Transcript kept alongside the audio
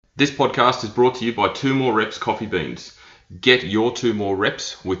This podcast is brought to you by 2 More Reps Coffee Beans. Get your 2 more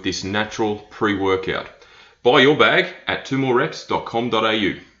reps with this natural pre-workout. Buy your bag at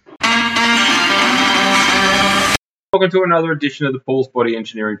 2morereps.com.au. Welcome to another edition of the Paul's Body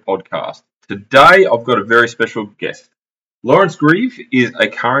Engineering Podcast. Today I've got a very special guest. Lawrence Grieves is a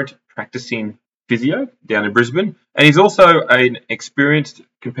current practicing physio down in Brisbane, and he's also an experienced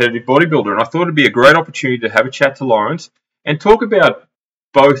competitive bodybuilder. And I thought it'd be a great opportunity to have a chat to Lawrence and talk about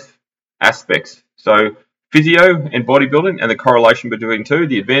both aspects. So physio and bodybuilding and the correlation between two,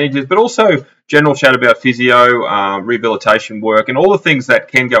 the advantages, but also general chat about physio, rehabilitation work, and all the things that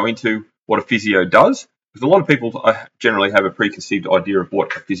can go into what a physio does. Because a lot of people generally have a preconceived idea of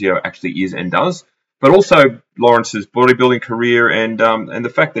what a physio actually is and does. But also Lawrence's bodybuilding career and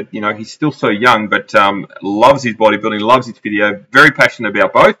the fact that, you know, he's still so young, but loves his bodybuilding, loves his physio, very passionate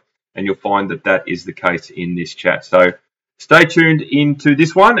about both. And you'll find that that is the case in this chat. So stay tuned into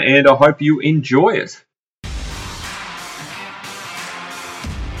this one, and I hope you enjoy it.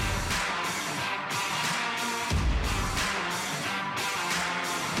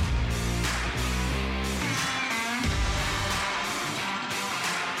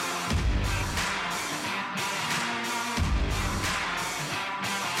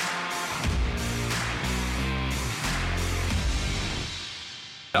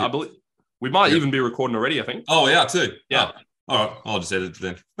 I believe we might even be recording already, I think. Oh, yeah, too. Yeah. Oh, all right. I'll just edit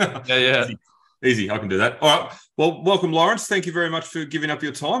it then. Yeah. Easy. I can do that. All right. Well, welcome, Lawrence. Thank you very much for giving up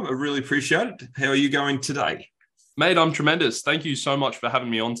your time. I really appreciate it. How are you going today? Mate, I'm tremendous. Thank you so much for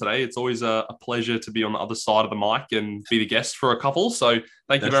having me on today. It's always a pleasure to be on the other side of the mic and be the guest for a couple. So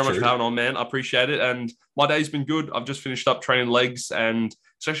thank you very much for having on, man. I appreciate it. And my day's been good. I've just finished up training legs, and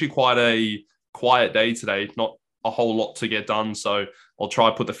it's actually quite a quiet day today. Not a whole lot to get done. So I'll try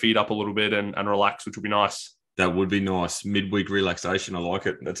to put the feet up a little bit and relax, which will be nice. That would be nice. Midweek relaxation. I like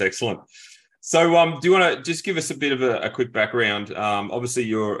it. That's excellent. So do you want to just give us a bit of a quick background? Obviously,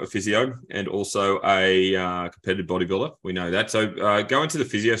 you're a physio and also a competitive bodybuilder. We know that. So go into the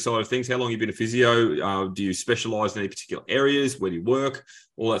physio side of things. How long have you been a physio? Do you specialize in any particular areas? Where do you work?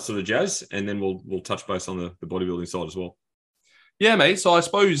 All that sort of jazz. And then we'll touch base on the bodybuilding side as well. Yeah, mate. So I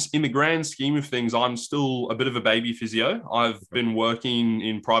suppose in the grand scheme of things, I'm still a bit of a baby physio. I've been working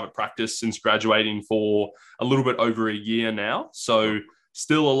in private practice since graduating for a little bit over a year now. So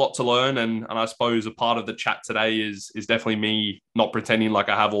still a lot to learn. And I suppose a part of the chat today is definitely me not pretending like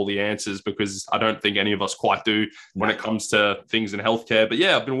I have all the answers, because I don't think any of us quite do when it comes to things in healthcare. But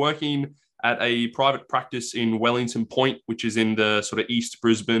yeah, I've been working at a private practice in Wellington Point, which is in the sort of East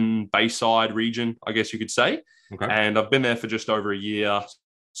Brisbane Bayside region, I guess you could say. Okay. And I've been there for just over a year.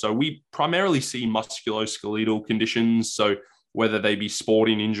 So we primarily see musculoskeletal conditions. So whether they be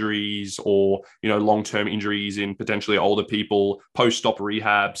sporting injuries or, you know, long-term injuries in potentially older people, post-op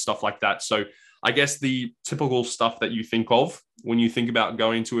rehab, stuff like that. So I guess the typical stuff that you think of when you think about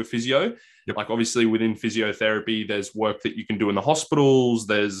going to a physio, like obviously within physiotherapy, there's work that you can do in the hospitals.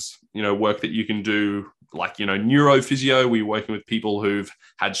 There's, you know, work that you can do like, you know, neurophysio, where you're working with people who've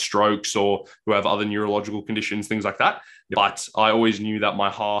had strokes or who have other neurological conditions, things like that. Yep. But I always knew that my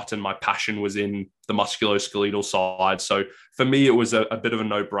heart and my passion was in the musculoskeletal side. So for me, it was a bit of a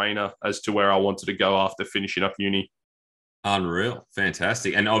no-brainer as to where I wanted to go after finishing up uni. Unreal.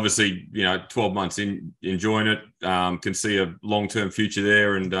 Fantastic. And obviously, you know, 12 months in, enjoying it, can see a long-term future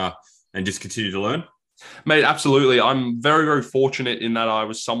there and just continue to learn. Mate, absolutely. I'm very, very fortunate in that I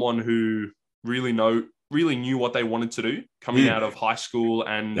was someone who really knew what they wanted to do coming out of high school.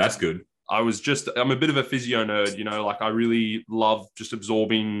 And that's good. I'm a bit of a physio nerd, you know, like I really love just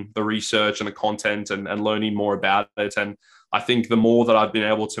absorbing the research and the content and learning more about it. And I think the more that I've been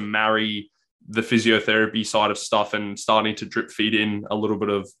able to marry the physiotherapy side of stuff and starting to drip feed in a little bit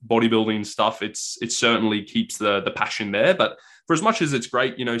of bodybuilding stuff, it certainly keeps the passion there. But for as much as it's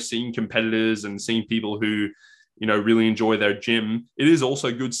great, you know, seeing competitors and seeing people who, you know, really enjoy their gym, it is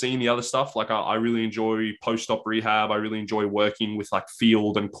also good seeing the other stuff. Like I really enjoy post-op rehab. I really enjoy working with like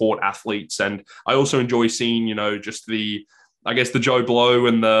field and court athletes. And I also enjoy seeing, you know, just the Joe Blow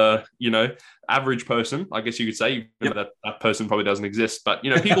and the, you know, average person, I guess you could say. That person probably doesn't exist, but,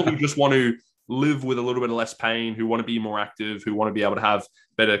 you know, people who just want to live with a little bit of less pain, who want to be more active, who want to be able to have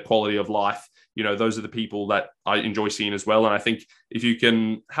better quality of life. You know, those are the people that I enjoy seeing as well. And I think if you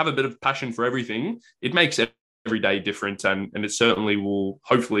can have a bit of passion for everything, it makes every day different, and it certainly will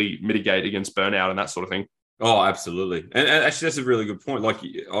hopefully mitigate against burnout and that sort of thing. Oh, absolutely. And actually, that's a really good point. Like,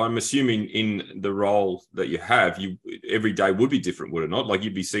 I'm assuming in the role that you have, every day would be different, would it not? Like,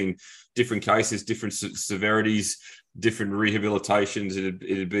 you'd be seeing different cases, different severities, different rehabilitations.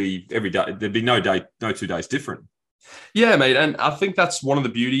 It'd be every day. There'd be no 2 days different. Yeah, mate. And I think that's one of the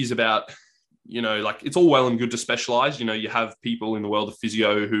beauties about, like it's all well and good to specialize. You have people in the world of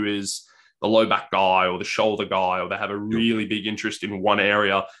physio who is the low back guy or the shoulder guy, or they have a really big interest in one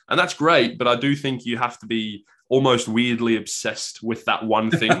area. And that's great. But I do think you have to be almost weirdly obsessed with that one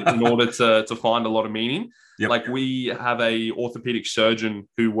thing in order to find a lot of meaning. Yep. Like we have a orthopedic surgeon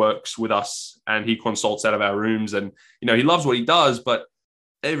who works with us and he consults out of our rooms, and, he loves what he does, but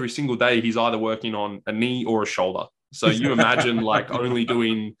every single day he's either working on a knee or a shoulder. So you imagine like only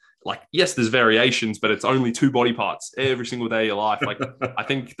doing like, yes, there's variations, but it's only two body parts every single day of your life. Like I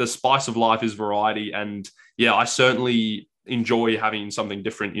think the spice of life is variety. And yeah, I certainly enjoy having something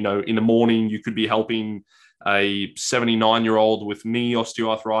different. In the morning, you could be helping a 79-year-old with knee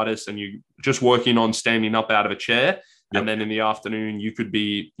osteoarthritis and you just working on standing up out of a chair. Yep. And then in the afternoon, you could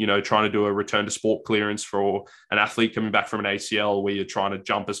be, trying to do a return to sport clearance for an athlete coming back from an ACL where you're trying to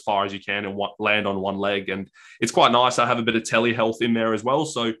jump as far as you can and land on one leg. And it's quite nice. I have a bit of telehealth in there as well.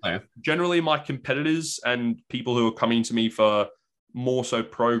 So generally my competitors and people who are coming to me for more so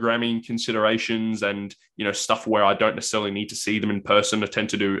programming considerations and, stuff where I don't necessarily need to see them in person, I tend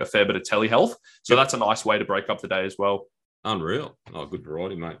to do a fair bit of telehealth. So that's a nice way to break up the day as well. Unreal. Oh, good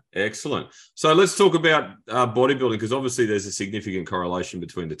variety, mate. Excellent. So let's talk about bodybuilding, because obviously there's a significant correlation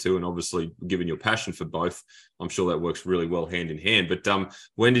between the two. And obviously, given your passion for both, I'm sure that works really well hand in hand. But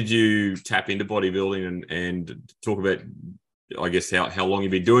when did you tap into bodybuilding and talk about, I guess, how long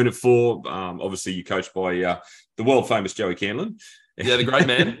you've been doing it for? Obviously, you're coached by the world famous Joey Canlin. Yeah, the great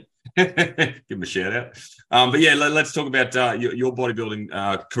man. Give him a shout out. But yeah, let's talk about your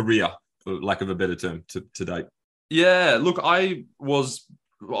bodybuilding career, for lack of a better term, to date. Yeah, look, I was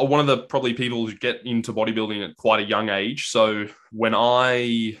one of the probably people who get into bodybuilding at quite a young age. So when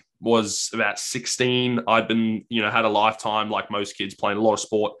I was about 16, I'd been, had a lifetime like most kids playing a lot of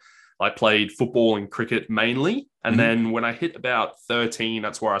sport. I played football and cricket mainly. And then when I hit about 13,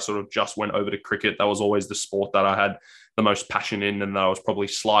 that's where I sort of just went over to cricket. That was always the sport that I had the most passion in and that I was probably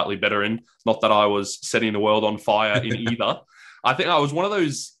slightly better in. Not that I was setting the world on fire in either. I think I was one of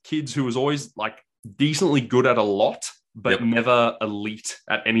those kids who was always like decently good at a lot, but never elite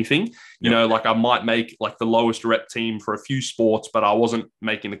at anything. Like I might make like the lowest rep team for a few sports, but I wasn't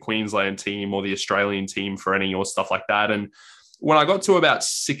making the Queensland team or the Australian team for any or stuff like that. And when I got to about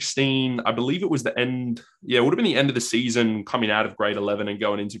 16, I believe it was the end. Yeah, it would have been the end of the season coming out of grade 11 and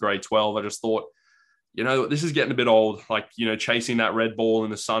going into grade 12. I just thought, this is getting a bit old. Like, chasing that red ball in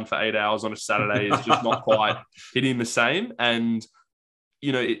the sun for 8 hours on a Saturday is just not quite hitting the same. And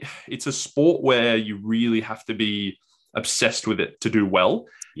it's a sport where you really have to be obsessed with it to do well.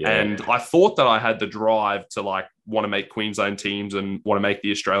 Yeah. And I thought that I had the drive to like want to make Queensland teams and want to make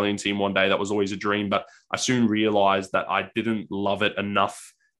the Australian team one day. That was always a dream, but I soon realized that I didn't love it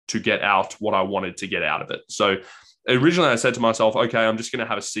enough to get out what I wanted to get out of it. So originally I said to myself, okay, I'm just going to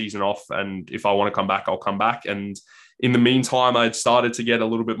have a season off. And if I want to come back, I'll come back. And in the meantime, I'd started to get a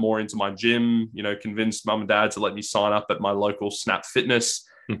little bit more into my gym, convinced mum and dad to let me sign up at my local Snap Fitness.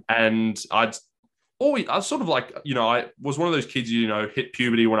 And I was sort of like, I was one of those kids, hit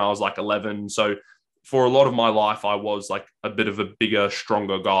puberty when I was like 11. So for a lot of my life, I was like a bit of a bigger,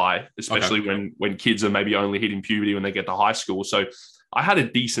 stronger guy, especially when kids are maybe only hitting puberty when they get to high school. So I had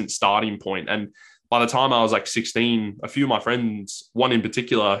a decent starting point. And by the time I was like 16, a few of my friends, one in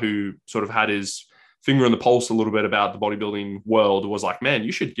particular who sort of had his finger on the pulse a little bit about the bodybuilding world, was like, man,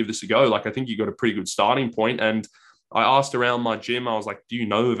 you should give this a go. Like, I think you got a pretty good starting point. And I asked around my gym, I was like, do you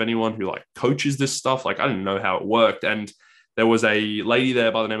know of anyone who like coaches this stuff? Like, I didn't know how it worked. And there was a lady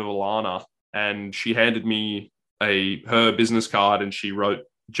there by the name of Alana, and she handed me her business card and she wrote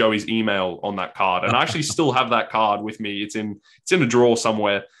Joey's email on that card. And I actually still have that card with me. It's in a drawer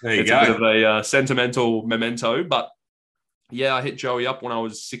somewhere. It's a bit of a sentimental memento, but yeah, I hit Joey up when I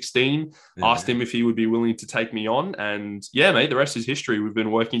was 16, asked him if he would be willing to take me on. And yeah, mate, the rest is history. We've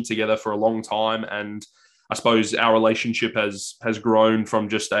been working together for a long time. And I suppose our relationship has grown from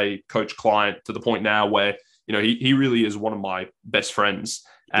just a coach client to the point now where, he really is one of my best friends.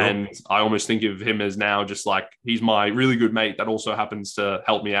 And I almost think of him as now just like he's my really good mate that also happens to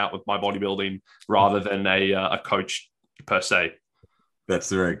help me out with my bodybuilding rather than a coach per se. That's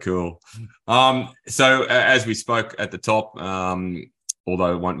very cool. So as we spoke at the top,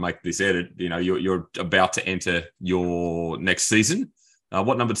 although it won't make this edit, you're about to enter your next season.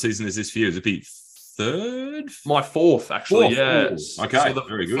 What numbered season is this for you? Is it be third? My fourth, actually. Yeah. Okay. So the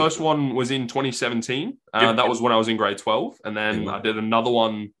very good. First one was in 2017. That was when I was in grade 12. And then I did another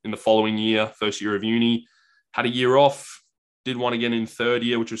one in the following year, first year of uni, had a year off, did one again in third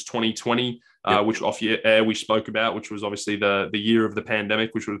year, which was 2020, which off air we spoke about, which was obviously the year of the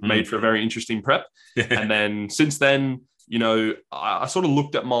pandemic, which was made for a very interesting prep. And then since then, I sort of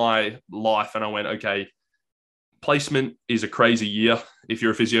looked at my life and I went, okay, placement is a crazy year. If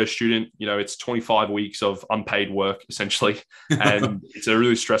you're a physio student, it's 25 weeks of unpaid work essentially, and it's a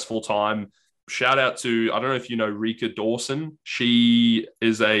really stressful time. Shout out to, I don't know if you know Rika Dawson. She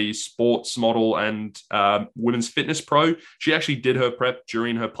is a sports model and women's fitness pro. She actually did her prep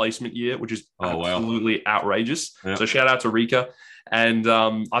during her placement year, which is absolutely outrageous. Yep. So shout out to Rika. And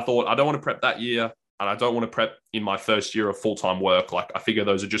I thought, I don't want to prep that year, and I don't want to prep in my first year of full-time work. Like, I figure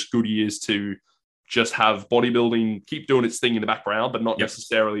those are just good years to just have bodybuilding keep doing its thing in the background, but not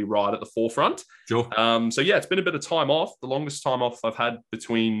necessarily right at the forefront. Sure. So yeah, it's been a bit of time off, the longest time off I've had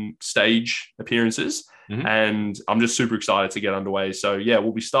between stage appearances. And I'm just super excited to get underway. So yeah,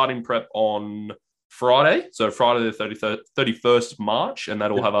 we'll be starting prep on Friday. So Friday the 31st of March, and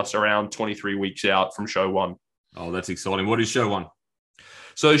that'll have us around 23 weeks out from show one. Oh, that's exciting. What is show one?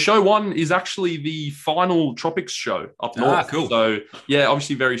 So show one is actually the final Tropics show up north. Cool. So yeah,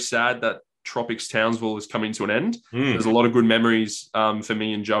 obviously very sad that Tropics Townsville is coming to an end. There's a lot of good memories for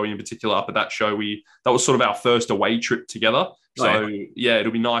me and Joey in particular up at that show. That was sort of our first away trip together. So yeah,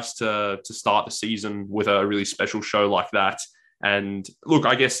 it'll be nice to start the season with a really special show like that. And look,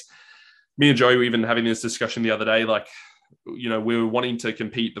 I guess me and Joey were even having this discussion the other day, like, we were wanting to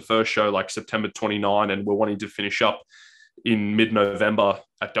compete the first show like September 29, and we're wanting to finish up in mid-November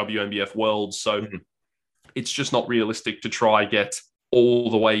at WNBF Worlds. So it's just not realistic to try get all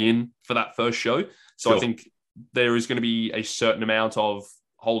the way in for that first show. So I think there is going to be a certain amount of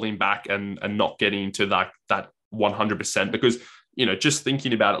holding back and not getting to that 100%, because, just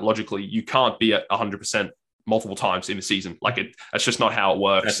thinking about it logically, you can't be at 100% multiple times in a season. Like, that's just not how it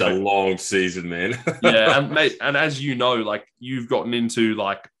works. That's a long season, man. Yeah. And mate, and as you know, like, you've gotten into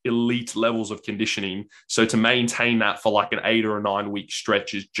like elite levels of conditioning. So to maintain that for like an 8 or a 9 week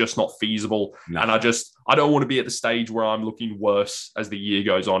stretch is just not feasible. No. And I don't want to be at the stage where I'm looking worse as the year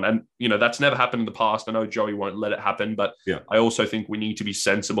goes on. And, that's never happened in the past. I know Joey won't let it happen, but I also think we need to be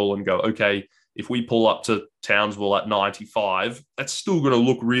sensible and go, okay, if we pull up to Townsville at 95, that's still going to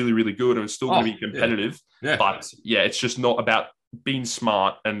look really, really good, and it's still going to be competitive. Yeah. But yeah, it's just not about being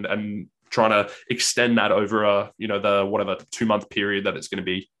smart and trying to extend that over the 2-month period that it's going to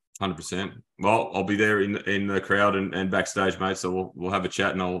be. 100%. Well, I'll be there in the crowd and backstage, mate. So we'll have a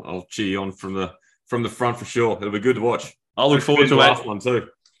chat, and I'll cheer you on from the front for sure. It'll be good to watch. I'll look forward to the last one too.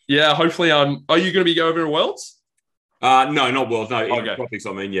 Yeah, hopefully. Are you going to be going over to Worlds? No, not Worlds. No, Tropics.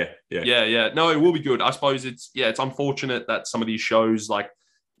 I mean, yeah. No, it will be good. I suppose it's unfortunate that some of these shows, like,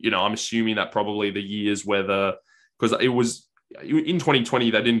 I'm assuming that probably the years where because it was in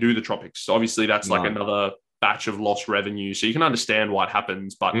 2020 they didn't do the Tropics. So obviously that's like another batch of lost revenue. So you can understand why it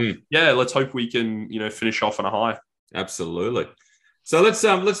happens. But yeah, let's hope we can finish off on a high. Absolutely. So let's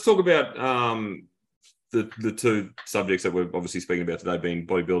talk about the two subjects that we're obviously speaking about today, being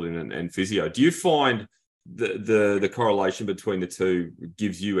bodybuilding and physio. Do you find the correlation between the two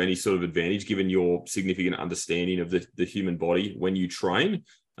gives you any sort of advantage, given your significant understanding of the human body when you train,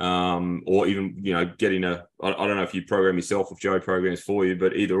 or even getting I don't know if you program yourself, if Joe programs for you,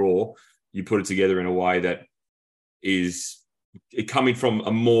 but either or, you put it together in a way that is coming from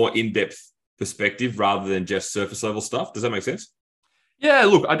a more in-depth perspective rather than just surface level stuff. Does that make sense? Yeah,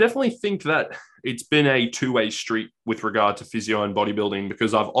 look, I definitely think that it's been a two-way street with regard to physio and bodybuilding,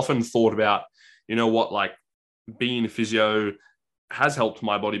 because I've often thought about, like, being a physio has helped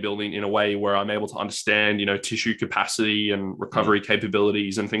my bodybuilding in a way where I'm able to understand, tissue capacity and recovery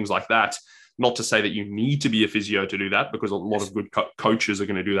capabilities and things like that. Not to say that you need to be a physio to do that, because a lot of good coaches are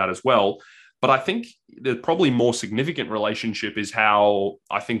going to do that as well. But I think the probably more significant relationship is how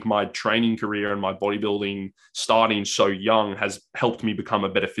I think my training career and my bodybuilding starting so young has helped me become a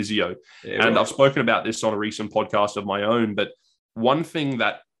better physio. Yeah, and I've spoken about this on a recent podcast of my own, but one thing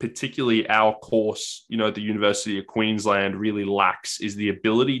that particularly our course, at the University of Queensland really lacks is the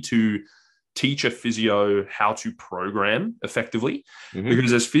ability to teach a physio how to program effectively.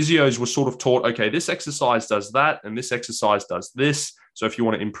 Because as physios, we're sort of taught, okay, this exercise does that, and this exercise does this. So if you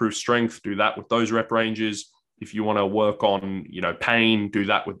want to improve strength, do that with those rep ranges. If you want to work on, pain, do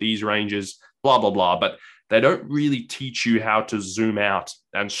that with these ranges, blah, blah, blah. But they don't really teach you how to zoom out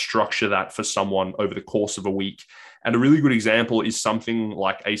and structure that for someone over the course of a week. And a really good example is something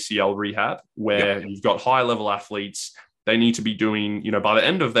like ACL rehab, where you've got high level athletes. They need to be doing, by the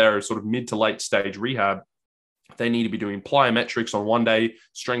end of their sort of mid to late stage rehab, they need to be doing plyometrics on one day,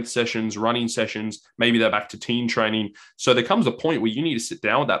 strength sessions, running sessions. Maybe they're back to team training. So there comes a point where you need to sit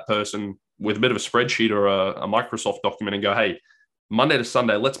down with that person with a bit of a spreadsheet or a Microsoft document and go, hey, Monday to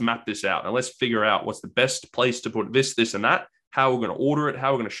Sunday, let's map this out and let's figure out what's the best place to put this, this, and that, how we're going to order it,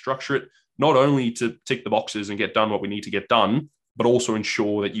 how we're going to structure it, not only to tick the boxes and get done what we need to get done, but also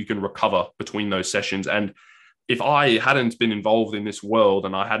ensure that you can recover between those sessions. And if I hadn't been involved in this world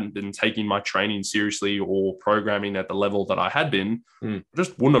and I hadn't been taking my training seriously or programming at the level that I had been, I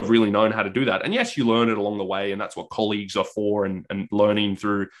just wouldn't have really known how to do that. And yes, you learn it along the way, and that's what colleagues are for, and learning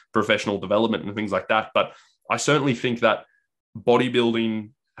through professional development and things like that. But I certainly think that bodybuilding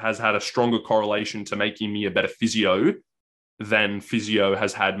has had a stronger correlation to making me a better physio than physio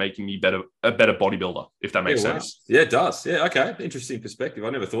has had making me a better bodybuilder, if that makes sense. Yeah, it does. Yeah, okay. Interesting perspective. I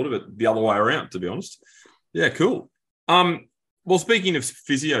never thought of it the other way around, to be honest. Yeah, cool. Well, speaking of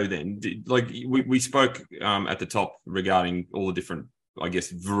physio then, we spoke at the top regarding all the different, I guess,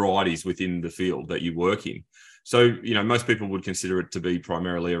 varieties within the field that you work in. So, most people would consider it to be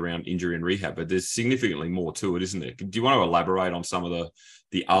primarily around injury and rehab, but there's significantly more to it, isn't there? Do you want to elaborate on some of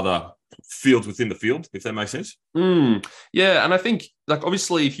the other fields within the field, if that makes sense? Yeah, and I think,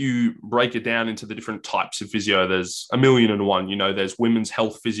 obviously, if you break it down into the different types of physio, there's a million and one. There's women's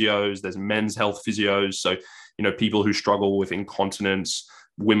health physios, there's men's health physios. So, people who struggle with incontinence,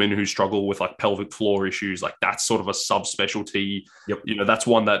 women who struggle with pelvic floor issues, that's sort of a subspecialty. Yep. That's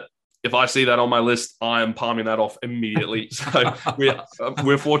one that, if I see that on my list, I am palming that off immediately. So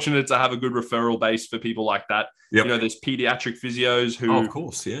we're fortunate to have a good referral base for people like that. Yep. There's pediatric physios who, of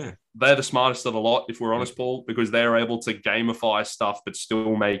course, yeah, they're the smartest of the lot, if we're honest, Paul, because they're able to gamify stuff but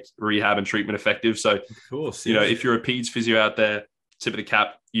still make rehab and treatment effective. So, of course, yeah. If you're a peds physio out there, tip of the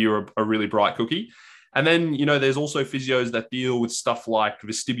cap, you're a really bright cookie. And then, there's also physios that deal with stuff like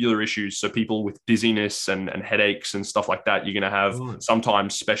vestibular issues. So people with dizziness and headaches and stuff like that, you're going to have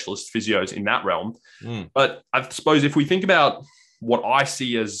sometimes specialist physios in that realm. But I suppose if we think about what I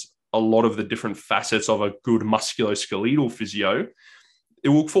see as a lot of the different facets of a good musculoskeletal physio, it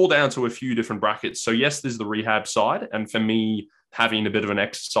will fall down to a few different brackets. So yes, there's the rehab side. And for me, having a bit of an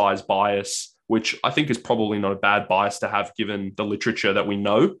exercise bias, which I think is probably not a bad bias to have given the literature that we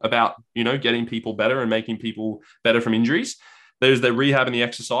know about, getting people better and making people better from injuries. There's the rehab and the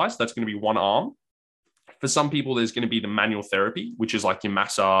exercise. That's going to be one arm. For some people, there's going to be the manual therapy, which is like your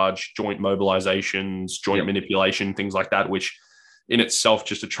massage, joint mobilizations, joint manipulation, things like that, which in itself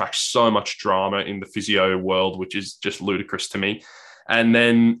just attracts so much drama in the physio world, which is just ludicrous to me. And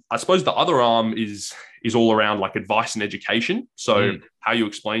then I suppose the other arm is all around advice and education. So how you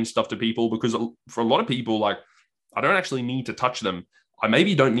explain stuff to people, because for a lot of people, I don't actually need to touch them. I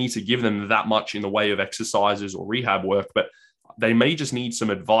maybe don't need to give them that much in the way of exercises or rehab work, but they may just need some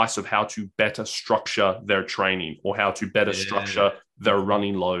advice of how to better structure their training, or how to better structure their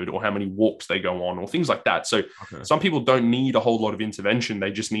running load, or how many walks they go on, or things like that. So some people don't need a whole lot of intervention.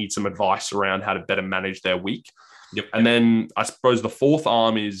 They just need some advice around how to better manage their week. Yep. And then I suppose the fourth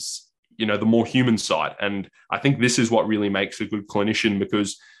arm is, the more human side. And I think this is what really makes a good clinician,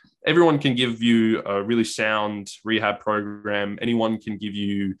 because everyone can give you a really sound rehab program. Anyone can give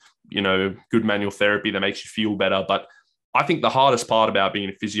you, good manual therapy that makes you feel better. But I think the hardest part about being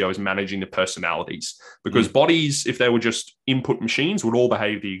a physio is managing the personalities, because bodies, if they were just input machines, would all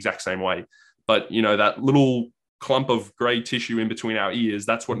behave the exact same way. But, that little clump of gray tissue in between our ears,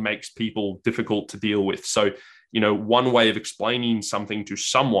 that's what makes people difficult to deal with. So, one way of explaining something to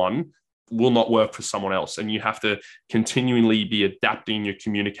someone will not work for someone else. And you have to continually be adapting your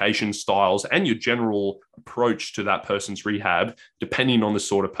communication styles and your general approach to that person's rehab, depending on the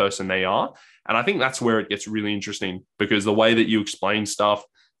sort of person they are. And I think that's where it gets really interesting, because the way that you explain stuff,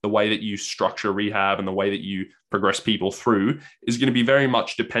 the way that you structure rehab, and the way that you progress people through is going to be very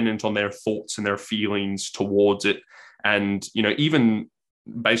much dependent on their thoughts and their feelings towards it. And, even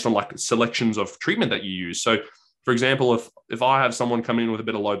based on selections of treatment that you use. So, for example, if I have someone come in with a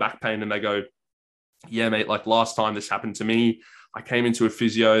bit of low back pain and they go, yeah, mate, last time this happened to me, I came into a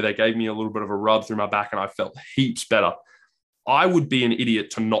physio, they gave me a little bit of a rub through my back and I felt heaps better. I would be an idiot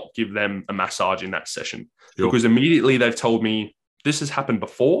to not give them a massage in that session, because immediately they've told me this has happened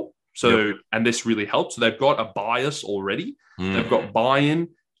before. So, and this really helps. So they've got a bias already. They've got buy-in.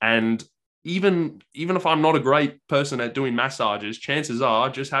 And even if I'm not a great person at doing massages, chances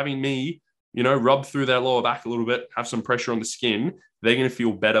are just having me, rub through their lower back a little bit, have some pressure on the skin, they're going to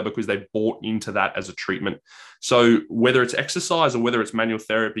feel better because they've bought into that as a treatment. So whether it's exercise or whether it's manual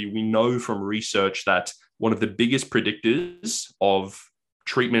therapy, we know from research that one of the biggest predictors of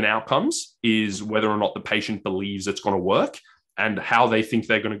treatment outcomes is whether or not the patient believes it's going to work and how they think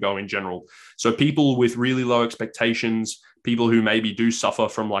they're going to go in general. So people with really low expectations, people who maybe do suffer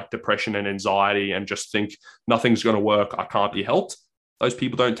from depression and anxiety and just think nothing's going to work, I can't be helped, those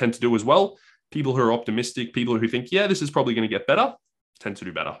people don't tend to do as well. People who are optimistic, people who think, yeah, this is probably going to get better, tend to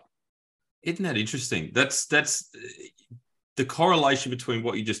do better. Isn't that interesting? That's the correlation between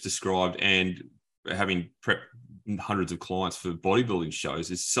what you just described and having prepped hundreds of clients for bodybuilding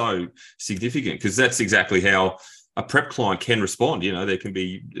shows is so significant, because that's exactly how a prep client can respond. You know, there can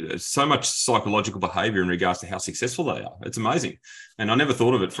be so much psychological behavior in regards to how successful they are. It's amazing. And I never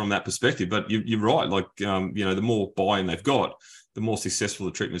thought of it from that perspective, but you're right. Like, the more buy-in they've got, the more successful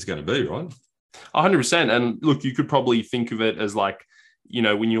the treatment is going to be, right? 100%. And look, you could probably think of it as like,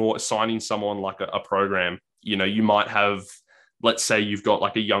 when you're assigning someone like a program, you might have, let's say you've got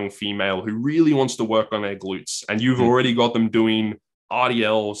like a young female who really wants to work on their glutes, and you've already got them doing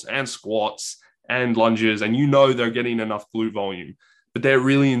RDLs and squats and lunges, and they're getting enough glute volume, but they're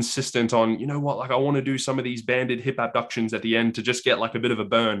really insistent on, I want to do some of these banded hip abductions at the end to just get like a bit of a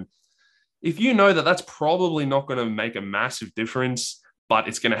burn. If you know that that's probably not going to make a massive difference, but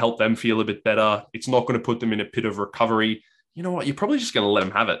it's going to help them feel a bit better, it's not going to put them in a pit of recovery, you know what, you're probably just going to let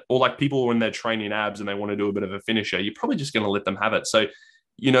them have it. Or like people when they're training abs and they want to do a bit of a finisher, you're probably just going to let them have it. So,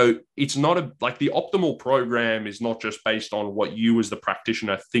 it's not like the optimal program is not just based on what you as the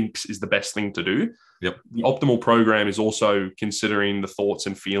practitioner thinks is the best thing to do. Yep. The optimal program is also considering the thoughts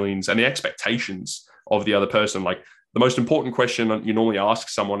and feelings and the expectations of the other person. Like the most important question you normally ask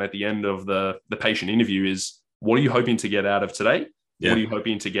someone at the end of the patient interview is, what are you hoping to get out of today? Yeah. What are you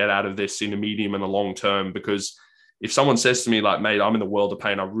hoping to get out of this in the medium and the long term? Because if someone says to me like, mate, I'm in the world of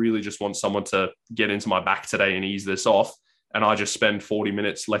pain, I really just want someone to get into my back today and ease this off, and I just spend 40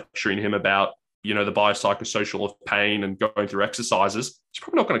 minutes lecturing him about, the biopsychosocial of pain and going through exercises, he's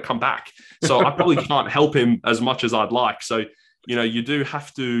probably not going to come back. So I probably can't help him as much as I'd like. So, you do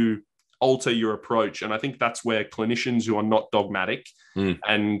have to alter your approach. And I think that's where clinicians who are not dogmatic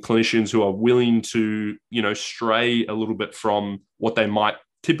and clinicians who are willing to, stray a little bit from what they might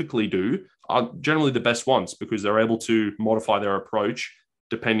typically do are generally the best ones, because they're able to modify their approach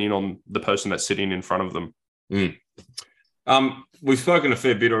depending on the person that's sitting in front of them. We've spoken a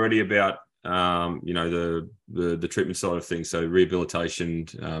fair bit already about, the treatment side of things. So rehabilitation,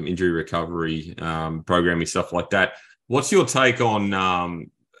 injury recovery, programming, stuff like that. What's your take on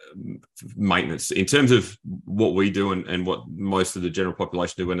maintenance in terms of what we do and what most of the general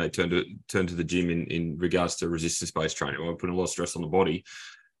population do when they turn to the gym in regards to resistance-based training? We're putting a lot of stress on the body.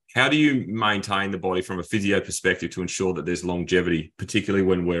 How do you maintain the body from a physio perspective to ensure that there's longevity, particularly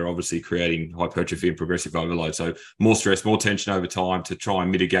when we're obviously creating hypertrophy and progressive overload? So more stress, more tension over time to try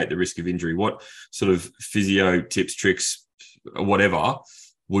and mitigate the risk of injury. What sort of physio tips, tricks, whatever,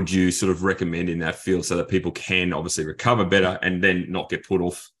 would you sort of recommend in that field so that people can obviously recover better and then not get put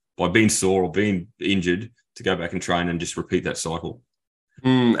off by being sore or being injured to go back and train and just repeat that cycle?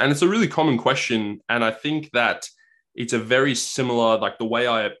 And it's a really common question. And I think that it's a very similar, like the way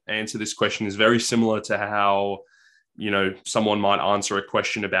I answer this question is very similar to how, someone might answer a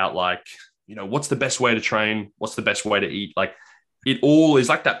question about like, what's the best way to train? What's the best way to eat? Like it all is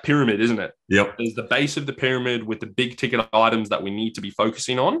like that pyramid, isn't it? Yep. There's the base of the pyramid with the big ticket items that we need to be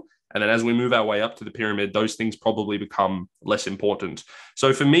focusing on. And then as we move our way up to the pyramid, those things probably become less important.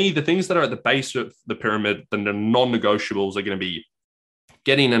 So for me, the things that are at the base of the pyramid, the non-negotiables are going to be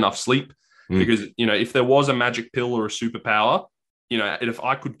getting enough sleep. Because, if there was a magic pill or a superpower, if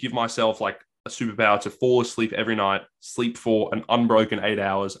I could give myself like a superpower to fall asleep every night, sleep for an unbroken 8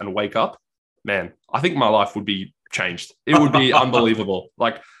 hours and wake up, man, I think my life would be changed. It would be unbelievable.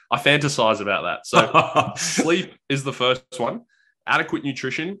 Like I fantasize about that. So sleep is the first one. Adequate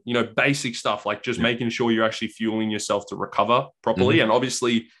nutrition, basic stuff like just making sure you're actually fueling yourself to recover properly. And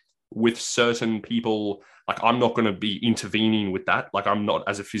obviously with certain people, like I'm not going to be intervening with that. Like I'm not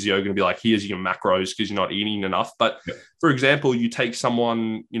as a physio going to be like, here's your macros because you're not eating enough. But for example, you take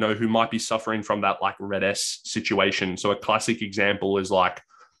someone, who might be suffering from that like red S situation. So a classic example is like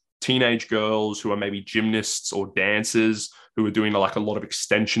teenage girls who are maybe gymnasts or dancers who are doing like a lot of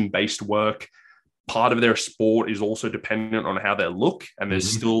extension based work. Part of their sport is also dependent on how they look. And there's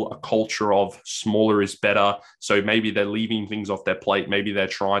still a culture of smaller is better. So maybe they're leaving things off their plate. Maybe they're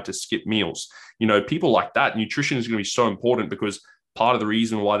trying to skip meals. People like that, nutrition is going to be so important because part of the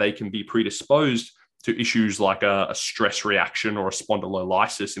reason why they can be predisposed to issues like a stress reaction or a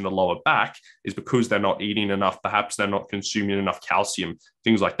spondylolysis in the lower back is because they're not eating enough. Perhaps they're not consuming enough calcium,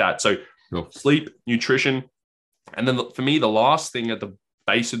 things like that. So sleep, nutrition. And then for me, the last thing at the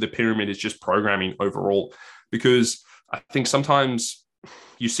base of the pyramid is just programming overall, because I think sometimes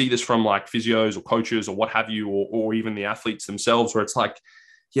you see this from like physios or coaches or what have you, or even the athletes themselves, where it's like,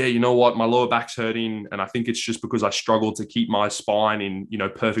 yeah, you know what, my lower back's hurting. And I think it's just because I struggle to keep my spine in,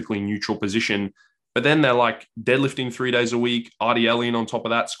 perfectly neutral position. But then they're like deadlifting 3 days a week, RDLing on top of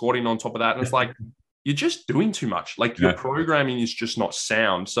that, squatting on top of that. And it's like, you're just doing too much. Like your programming is just not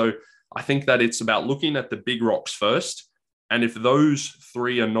sound. So I think that it's about looking at the big rocks first. And if those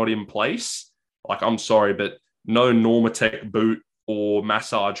three are not in place, like, I'm sorry, but no Normatec boot or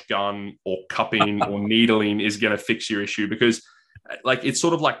massage gun or cupping or needling is going to fix your issue, because like, it's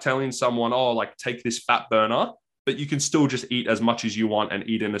sort of like telling someone, oh, like take this fat burner, but you can still just eat as much as you want and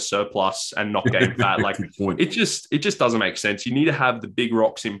eat in a surplus and not gain fat. Like it just doesn't make sense. You need to have the big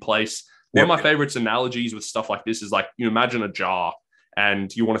rocks in place. One of my favorite analogies with stuff like this is like, you imagine a jar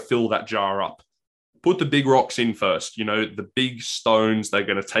and you want to fill that jar up. Put the big rocks in first, the big stones, they're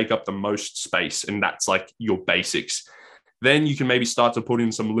going to take up the most space. And that's like your basics. Then you can maybe start to put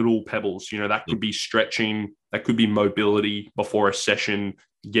in some little pebbles, that could be stretching, that could be mobility before a session,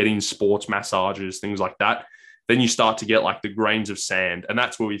 getting sports massages, things like that. Then you start to get like the grains of sand. And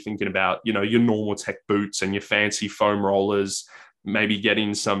that's where we're thinking about, your Normatec boots and your fancy foam rollers, maybe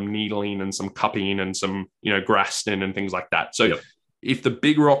getting some needling and some cupping and some, Graston and things like that. So if the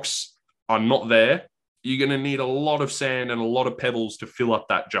big rocks are not there, you're going to need a lot of sand and a lot of pebbles to fill up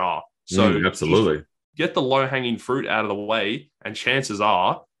that jar. So absolutely. Get the low-hanging fruit out of the way, and chances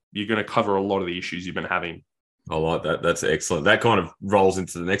are you're going to cover a lot of the issues you've been having. I like that. That's excellent. That kind of rolls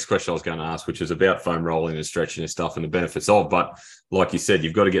into the next question I was going to ask, which is about foam rolling and stretching and stuff and the benefits of. But like you said,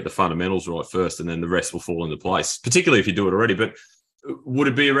 you've got to get the fundamentals right first, and then the rest will fall into place, particularly if you do it already. But would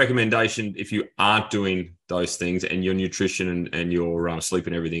it be a recommendation if you aren't doing those things and your nutrition and your sleep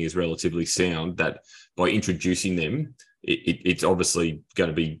and everything is relatively sound, that by introducing them, it's obviously going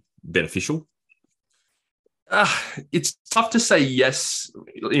to be beneficial? It's tough to say yes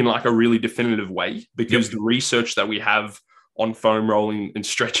in like a really definitive way, because the research that we have on foam rolling and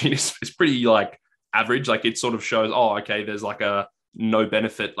stretching is pretty like average. Like it sort of shows, oh, okay, there's like a no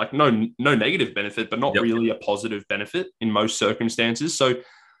benefit, like no negative benefit, but not really a positive benefit in most circumstances. So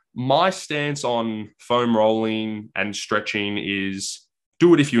my stance on foam rolling and stretching is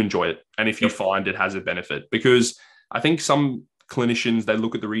do it if you enjoy it and if you find it has a benefit, because I think some clinicians, they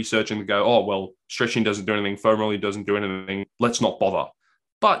look at the research and go, oh, well, stretching doesn't do anything, foam rolling doesn't do anything, let's not bother.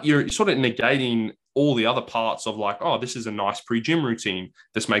 But you're sort of negating all the other parts of like, oh, this is a nice pre-gym routine.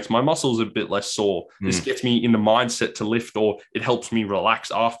 This makes my muscles a bit less sore. This gets me in the mindset to lift, or it helps me relax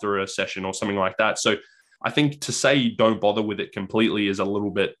after a session or something like that. So I think to say don't bother with it completely is a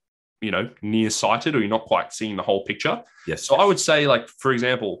little bit, nearsighted, or you're not quite seeing the whole picture. Yes. So I would say, like, for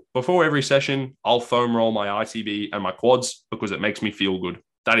example, before every session, I'll foam roll my ITB and my quads because it makes me feel good.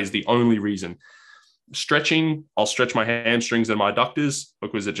 That is the only reason. Stretching, I'll stretch my hamstrings and my adductors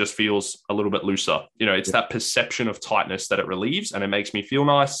because it just feels a little bit looser. It's that perception of tightness that it relieves, and it makes me feel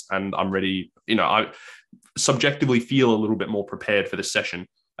nice, and I'm ready. I subjectively feel a little bit more prepared for the session.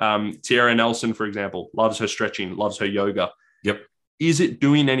 Tiara Nelson, for example, loves her stretching, loves her yoga. Yep. Is it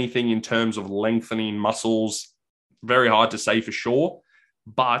doing anything in terms of lengthening muscles? Very hard to say for sure.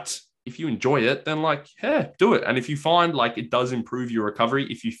 But if you enjoy it, then do it. And if you find like it does improve your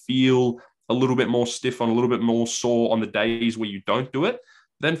recovery, if you feel a little bit more stiff on a little bit more sore on the days where you don't do it,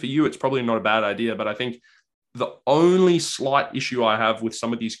 then for you, it's probably not a bad idea. But I think the only slight issue I have with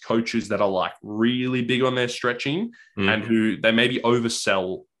some of these coaches that are like really big on their stretching and who they maybe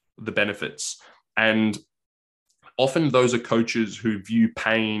oversell the benefits. And often those are coaches who view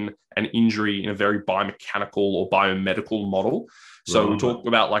pain and injury in a very biomechanical or biomedical model. So we talked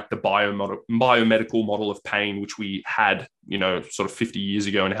about like the biomedical model of pain, which we had, sort of 50 years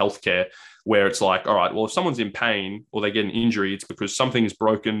ago in healthcare, where it's like, all right, well, if someone's in pain or they get an injury, it's because something's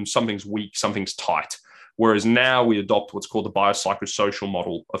broken, something's weak, something's tight. Whereas now we adopt what's called the biopsychosocial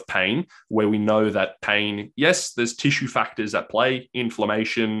model of pain, where we know that pain, yes, there's tissue factors at play,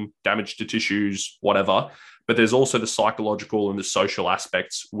 inflammation, damage to tissues, whatever, but there's also the psychological and the social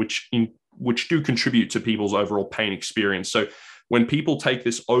aspects, which do contribute to people's overall pain experience. So when people take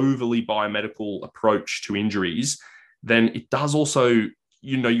this overly biomedical approach to injuries, then it does also,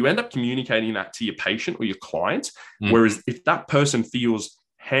 you end up communicating that to your patient or your client. Whereas if that person feels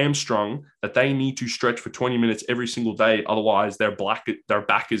hamstrung, that they need to stretch for 20 minutes every single day, otherwise their back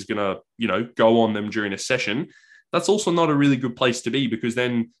is going to, go on them during a session, that's also not a really good place to be, because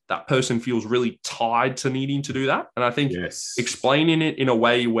then that person feels really tied to needing to do that. And I think explaining it in a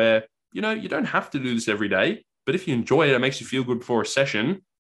way where, you don't have to do this every day, but if you enjoy it, it makes you feel good before a session,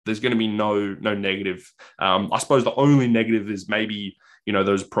 there's going to be no negative. I suppose the only negative is maybe,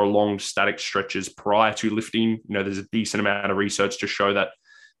 those prolonged static stretches prior to lifting. There's a decent amount of research to show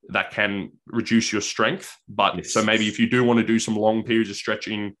that can reduce your strength. But so maybe if you do want to do some long periods of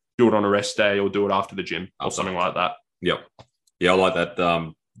stretching, do it on a rest day or do it after the gym or something like that. Yep. Yeah, I like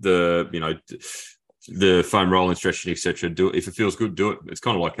that. the foam rolling, stretching, etc. Do it if it feels good. Do it. It's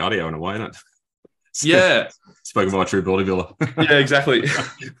kind of like cardio in a way, isn't it? Yeah. Spoken by a true bodybuilder. Yeah, exactly.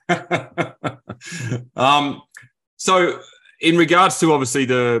 So in regards to obviously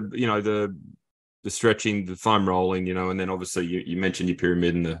the stretching, the foam rolling, and then obviously you mentioned your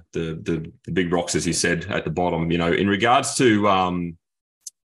pyramid and the big rocks, as you said, at the bottom, in regards to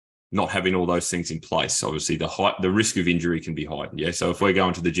not having all those things in place, obviously the risk of injury can be heightened. Yeah. So if we're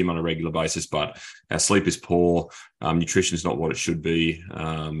going to the gym on a regular basis, but our sleep is poor, nutrition is not what it should be,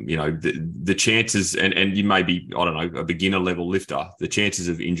 the chances, and you may be, I don't know, a beginner level lifter, the chances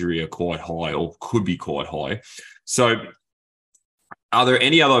of injury are quite high or could be quite high. So are there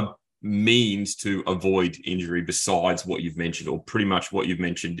any other means to avoid injury besides what you've mentioned, or pretty much what you've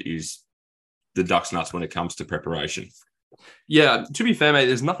mentioned is the duck's nuts when it comes to preparation? Yeah, to be fair, mate,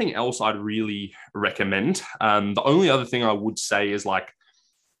 there's nothing else I'd really recommend. The only other thing I would say is like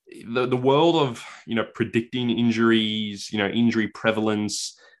the world of, predicting injuries, injury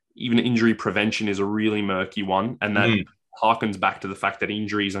prevalence, even injury prevention is a really murky one. And that harkens back to the fact that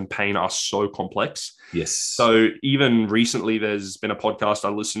injuries and pain are so complex. Yes. So even recently, there's been a podcast I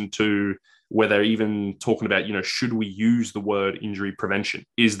listened to where they're even talking about, should we use the word injury prevention?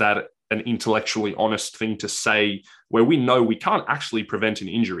 Is that an intellectually honest thing to say where we know we can't actually prevent an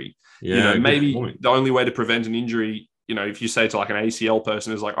injury? Yeah, maybe the only way to prevent an injury, if you say to like an ACL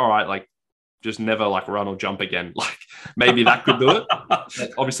person is like, all right, like just never like run or jump again. Like maybe that could do it.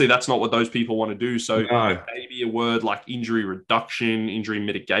 Obviously, that's not what those people want to do. So maybe a word like injury reduction, injury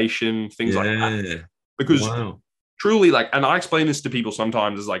mitigation, things like that. Because truly, like, and I explain this to people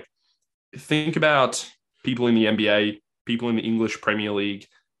sometimes, is like, think about people in the NBA, people in the English Premier League.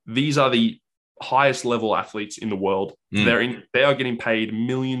 These are the highest level athletes in the world. They are getting paid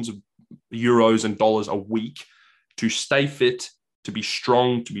millions of euros and dollars a week to stay fit, to be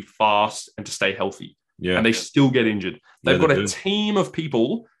strong, to be fast, and to stay healthy. Yeah. And they still get injured. They've got a team of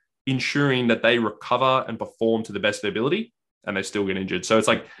people ensuring that they recover and perform to the best of their ability, and they still get injured. So it's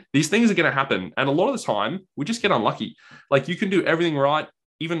like, these things are going to happen. And a lot of the time, we just get unlucky. Like, you can do everything right.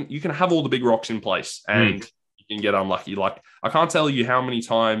 Even you can have all the big rocks in place and you can get unlucky. Like, I can't tell you how many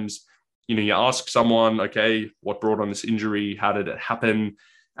times, you ask someone, okay, what brought on this injury? How did it happen?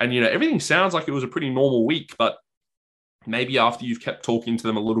 And, everything sounds like it was a pretty normal week, but maybe after you've kept talking to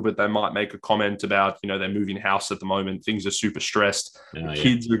them a little bit, they might make a comment about, they're moving house at the moment. Things are super stressed.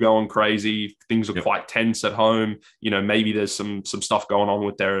 Kids are going crazy. Things are quite tense at home. Maybe there's some stuff going on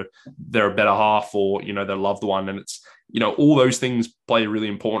with their better half or, their loved one. And it's, all those things play really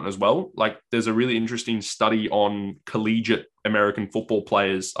important as well. Like, there's a really interesting study on collegiate American football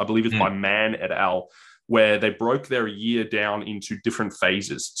players. I believe it's by Mann et al., where they broke their year down into different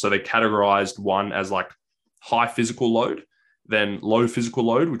phases. So they categorized one as like high physical load, then low physical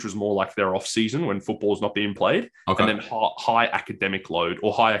load, which was more like their off season when football is not being played, and then high academic load,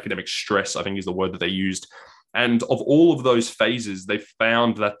 or high academic stress, I think is the word that they used. And of all of those phases, they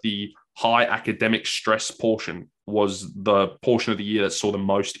found that the high academic stress portion was the portion of the year that saw the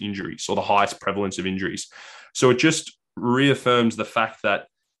most injuries, or the highest prevalence of injuries. So it just reaffirms the fact that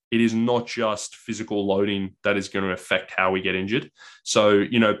it is not just physical loading that is going to affect how we get injured. So,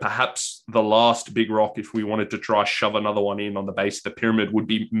 perhaps the last big rock, if we wanted to try shove another one in on the base of the pyramid, would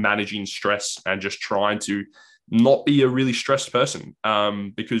be managing stress and just trying to not be a really stressed person,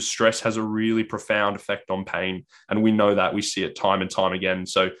 because stress has a really profound effect on pain. And we know that, we see it time and time again.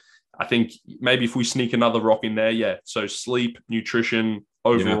 So I think maybe if we sneak another rock in there, so sleep, nutrition,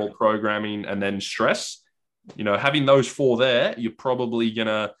 overall programming, and then stress, having those four there, you're probably going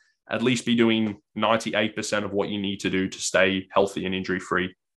to at least be doing 98% of what you need to do to stay healthy and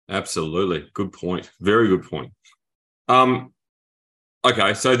injury-free. Absolutely. Good point. Very good point.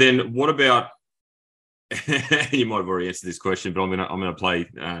 Okay. So then what about, you might have already answered this question, but I'm going to play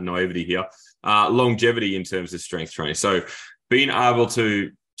naivety here. Longevity in terms of strength training. So being able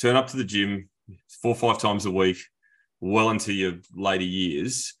to turn up to the gym 4 or 5 times a week, well into your later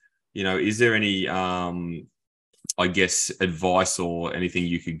years, is there any, I guess, advice or anything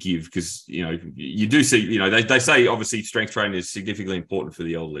you could give? Because, you do see, they say obviously strength training is significantly important for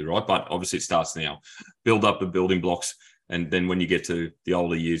the elderly, right? But obviously it starts now. Build up the building blocks. And then when you get to the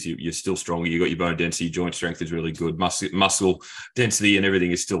older years, you're still stronger. You've got your bone density, joint strength is really good. Muscle density and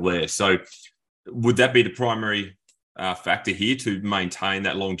everything is still there. So would that be the primary factor here to maintain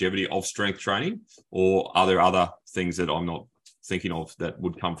that longevity of strength training? Or are there other things that I'm not thinking of that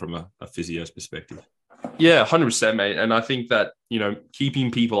would come from a physio's perspective? Yeah, 100%, mate. And I think that,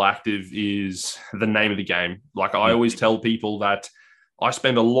 keeping people active is the name of the game. Like, I always tell people that I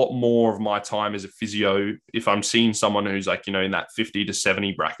spend a lot more of my time as a physio if I'm seeing someone who's like, in that 50 to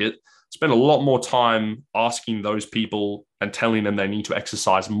 70 bracket, spend a lot more time asking those people and telling them they need to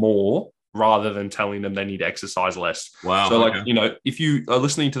exercise more rather than telling them they need to exercise less. Wow. So okay. like, if you are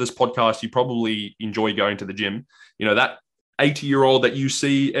listening to this podcast, you probably enjoy going to the gym. That 80-year-old that you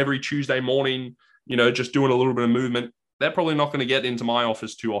see every Tuesday morning, just doing a little bit of movement, they're probably not going to get into my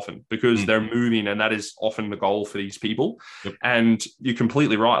office too often because they're moving, and that is often the goal for these people. Yep. And you're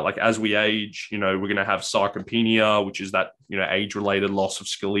completely right. Like, as we age, we're going to have sarcopenia, which is that, age-related loss of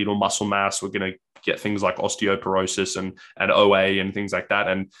skeletal muscle mass. We're going to get things like osteoporosis and OA and things like that.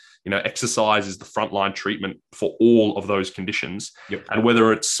 And, exercise is the frontline treatment for all of those conditions. Yep. And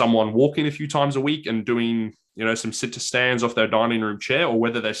whether it's someone walking a few times a week and doing, some sit to stands off their dining room chair, or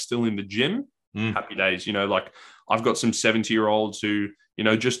whether they're still in the gym, happy days. Like, I've got some 70-year-olds who,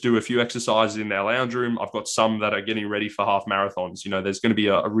 just do a few exercises in their lounge room. I've got some that are getting ready for half marathons. There's going to be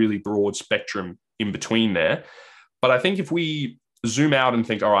a really broad spectrum in between there. But I think if we zoom out and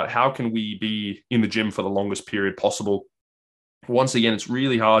think, all right, how can we be in the gym for the longest period possible? Once again, it's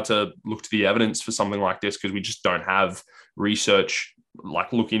really hard to look to the evidence for something like this because we just don't have research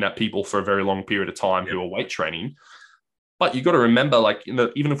like looking at people for a very long period of time who are weight training. But you got to remember, like,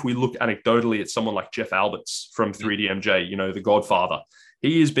 even if we look anecdotally at someone like Jeff Alberts from 3DMJ, the Godfather,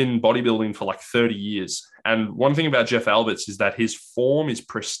 he has been bodybuilding for like 30 years. And one thing about Jeff Alberts is that his form is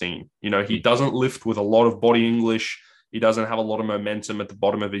pristine. He doesn't lift with a lot of body English. He doesn't have a lot of momentum at the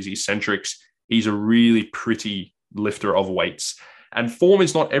bottom of his eccentrics. He's a really pretty lifter of weights. And form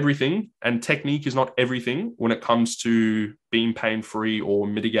is not everything, and technique is not everything when it comes to being pain-free or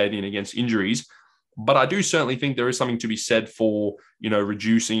mitigating against injuries. But I do certainly think there is something to be said for,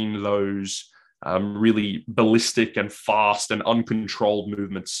 reducing those really ballistic and fast and uncontrolled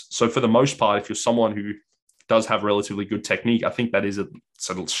movements. So for the most part, if you're someone who does have relatively good technique, I think that is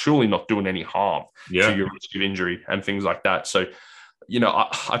it's surely not doing any harm to your risk of injury and things like that. So,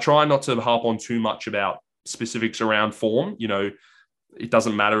 I try not to harp on too much about specifics around form. It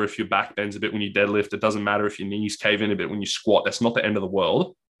doesn't matter if your back bends a bit when you deadlift. It doesn't matter if your knees cave in a bit when you squat. That's not the end of the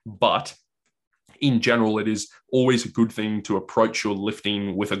world. But in general, it is always a good thing to approach your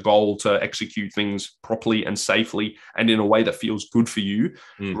lifting with a goal to execute things properly and safely and in a way that feels good for you,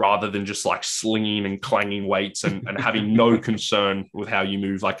 rather than just like slinging and clanging weights and having no concern with how you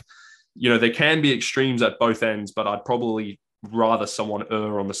move. Like, there can be extremes at both ends, but I'd probably rather someone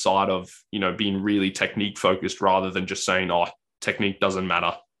err on the side of, being really technique focused rather than just saying, oh, technique doesn't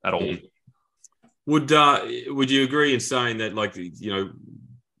matter at all. Would you agree in saying that, like,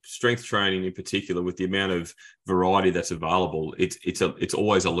 strength training in particular, with the amount of variety that's available, it's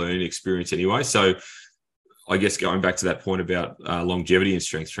always a learning experience anyway. So I guess going back to that point about longevity in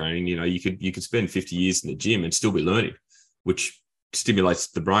strength training, you could spend 50 years in the gym and still be learning, which stimulates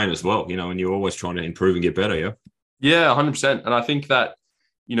the brain as well, and you're always trying to improve and get better. Yeah, 100%. And I think that,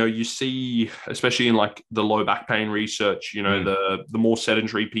 you see, especially in like the low back pain research, the more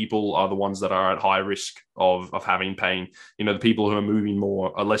sedentary people are the ones that are at high risk of having pain. The people who are moving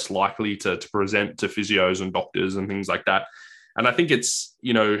more are less likely to present to physios and doctors and things like that. And I think it's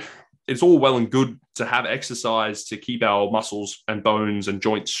all well and good to have exercise to keep our muscles and bones and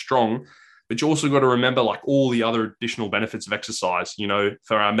joints strong. But you also got to remember, like, all the other additional benefits of exercise,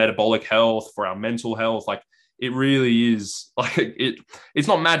 for our metabolic health, for our mental health. Like, it really is, like, it's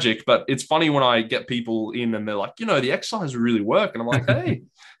not magic, but it's funny when I get people in and they're like, the exercise really work. And I'm like, hey,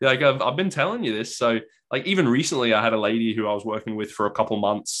 like, I've been telling you this. So, like, even recently I had a lady who I was working with for a couple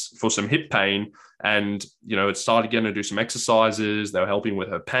months for some hip pain, and, it started getting to do some exercises. They were helping with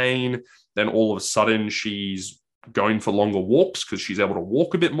her pain. Then all of a sudden she's going for longer walks because she's able to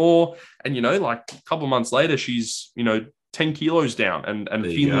walk a bit more. And, like, a couple of months later, she's, 10 kilos down and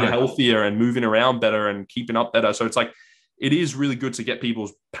feeling healthier and moving around better and keeping up better. So it's like, it is really good to get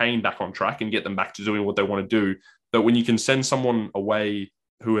people's pain back on track and get them back to doing what they want to do. But when you can send someone away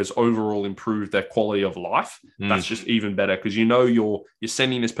who has overall improved their quality of life, that's just even better, because you're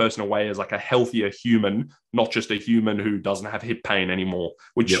sending this person away as like a healthier human, not just a human who doesn't have hip pain anymore,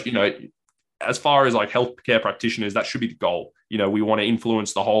 which, as far as like healthcare practitioners, that should be the goal. We want to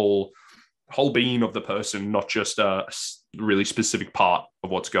influence the whole being of the person, not just a really specific part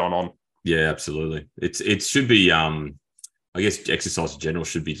of what's going on. Yeah, absolutely. It should be, I guess exercise in general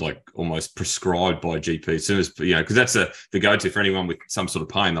should be like almost prescribed by a GP as soon as, because that's the go-to for anyone with some sort of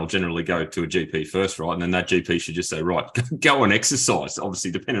pain. They'll generally go to a GP first, right? And then that GP should just say, right, go and exercise,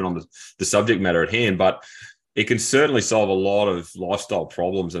 obviously depending on the subject matter at hand. But it can certainly solve a lot of lifestyle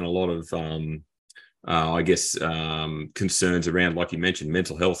problems and a lot of, concerns around, like you mentioned,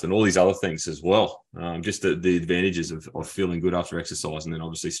 mental health and all these other things as well. Just the advantages of feeling good after exercise, and then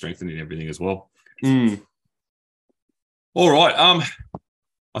obviously strengthening everything as well. All right.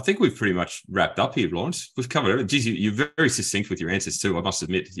 I think we've pretty much wrapped up here, Lawrence. We've covered it. Geez, you're very succinct with your answers too. I must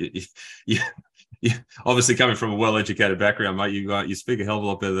admit, you obviously coming from a well-educated background, mate. You speak a hell of a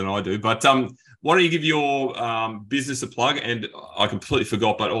lot better than I do. But why don't you give your business a plug? And I completely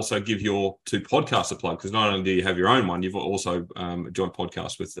forgot, but also give your two podcasts a plug, because not only do you have your own one, you've also joined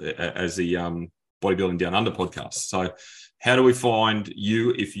podcast with as the Bodybuilding Down Under podcast. So, how do we find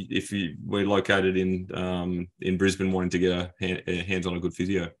you if we're located in Brisbane, wanting to get a hands on a good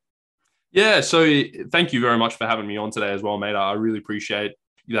physio? Yeah, so thank you very much for having me on today as well, mate. I really appreciate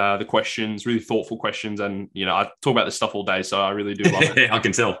the questions, really thoughtful questions, and I talk about this stuff all day, so I really do love it. I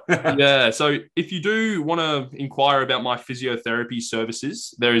can tell. Yeah, so if you do want to inquire about my physiotherapy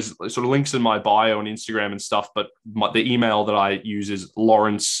services, there is sort of links in my bio on Instagram and stuff, but the email that I use is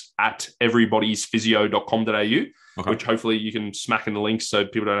lawrence@everybody'sphysio.com.au. Okay. Which hopefully you can smack in the links so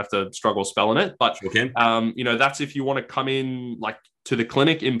people don't have to struggle spelling it. But that's if you want to come in to the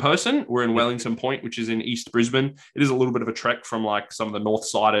clinic in person. We're in Wellington Point, which is in East Brisbane. It is a little bit of a trek from some of the North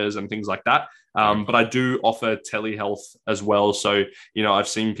Siders and things like that. But I do offer telehealth as well. So, I've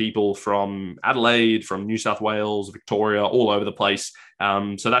seen people from Adelaide, from New South Wales, Victoria, all over the place.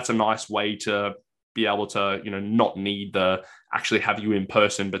 So that's a nice way to be able to, not need the actually have you in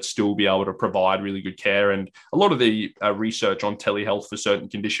person, but still be able to provide really good care. And a lot of the research on telehealth for certain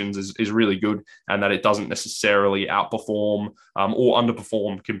conditions is really good, and that it doesn't necessarily outperform or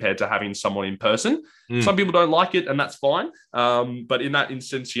underperform compared to having someone in person. Some people don't like it, and that's fine. But in that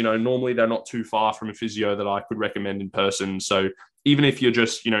instance, normally they're not too far from a physio that I could recommend in person. So even if you're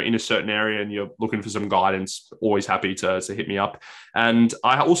just, in a certain area and you're looking for some guidance, always happy to hit me up. And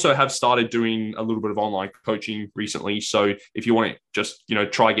I also have started doing a little bit of online coaching recently. So if you want to just,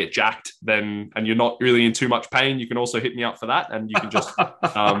 try get jacked and you're not really in too much pain, you can also hit me up for that. And you can just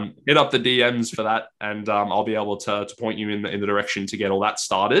hit up the DMs for that. And I'll be able to point you in the direction to get all that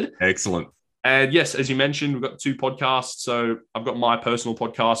started. Excellent. And yes, as you mentioned, we've got two podcasts. So I've got my personal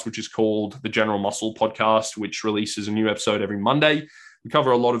podcast, which is called the General Muscle Podcast, which releases a new episode every Monday. We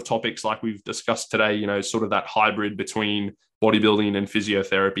cover a lot of topics like we've discussed today, sort of that hybrid between bodybuilding and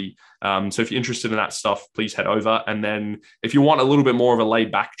physiotherapy. So if you're interested in that stuff, please head over. And then if you want a little bit more of a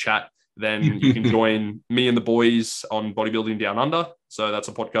laid back chat, then you can join me and the boys on Bodybuilding Down Under. So that's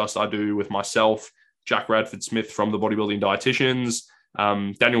a podcast I do with myself, Jack Radford-Smith from the Bodybuilding Dietitians,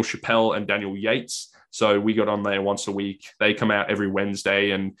 Daniel Chappelle and Daniel Yates. So we got on there once a week. They come out every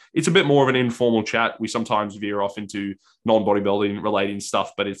Wednesday, and it's a bit more of an informal chat. We sometimes veer off into non-bodybuilding relating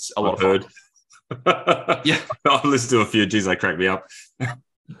stuff, but it's a lot of fun. Yeah. I'll listen to a few. Geez, they crack me up.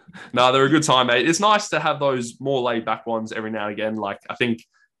 No, they're a good time, mate. It's nice to have those more laid back ones every now and again. I think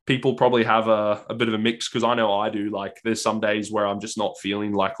people probably have a bit of a mix, because I know I do. There's some days where I'm just not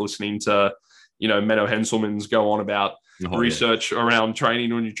feeling like listening to, Menno Henselmans go on about research around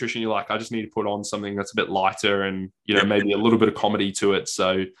training or nutrition. You're like, I just need to put on something that's a bit lighter and, maybe a little bit of comedy to it.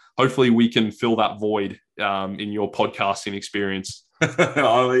 So hopefully we can fill that void in your podcasting experience.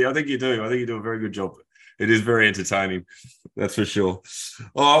 I think you do. I think you do a very good job. It is very entertaining. That's for sure.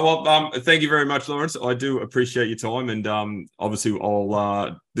 All right, well, thank you very much, Lawrence. I do appreciate your time. And obviously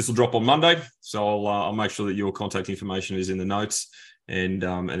this will drop on Monday. So I'll make sure that your contact information is in the notes. And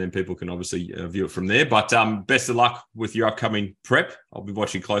then people can obviously view it from there. But best of luck with your upcoming prep. I'll be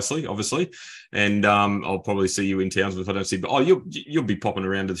watching closely, obviously, and I'll probably see you in Townsville if I don't see. But you'll be popping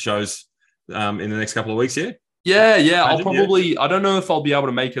around to the shows in the next couple of weeks, yeah. Yeah. I'll probably. I don't know if I'll be able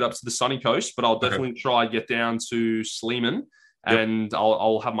to make it up to the sunny coast, but I'll definitely try get down to Sleeman. And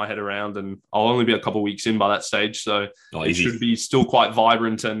I'll have my head around, and I'll only be a couple of weeks in by that stage. So it should be still quite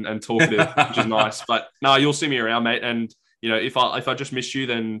vibrant and talkative, which is nice. But no, you'll see me around, mate. And if I just missed you,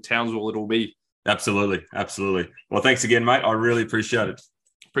 then Townsville it'll be. Absolutely. Well, thanks again, mate. I really appreciate it.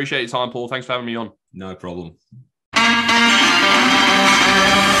 Appreciate your time, Paul. Thanks for having me on. No problem.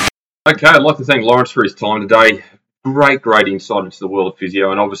 Okay, I'd like to thank Lawrence for his time today. Great insight into the world of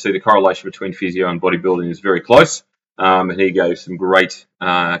physio, and obviously the correlation between physio and bodybuilding is very close. And he gave some great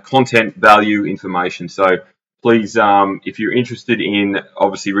content, value, information. So please, if you're interested in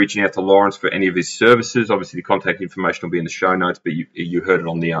obviously reaching out to Lawrence for any of his services, obviously the contact information will be in the show notes, but you heard it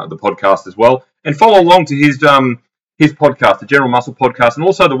on the podcast as well. And follow along to his podcast, the General Muscle Podcast, and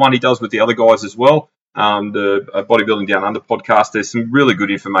also the one he does with the other guys as well, the Bodybuilding Down Under podcast. There's some really good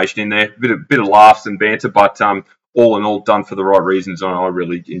information in there, bit of laughs and banter, but all in all done for the right reasons, and I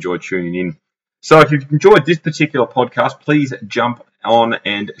really enjoyed tuning in. So if you've enjoyed this particular podcast, please jump on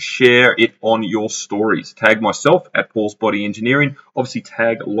and share it on your stories. Tag myself at Paul's Body Engineering. Obviously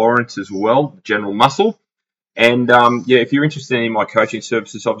tag Lawrence as well, General Muscle. And if you're interested in any of my coaching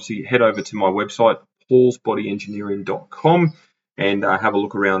services, obviously head over to my website, paulsbodyengineering.com. and have a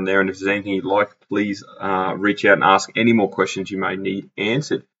look around there. And if there's anything you'd like, please reach out and ask any more questions you may need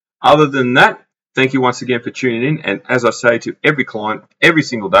answered. Other than that, thank you once again for tuning in. And as I say to every client every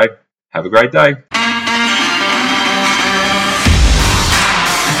single day, have a great day.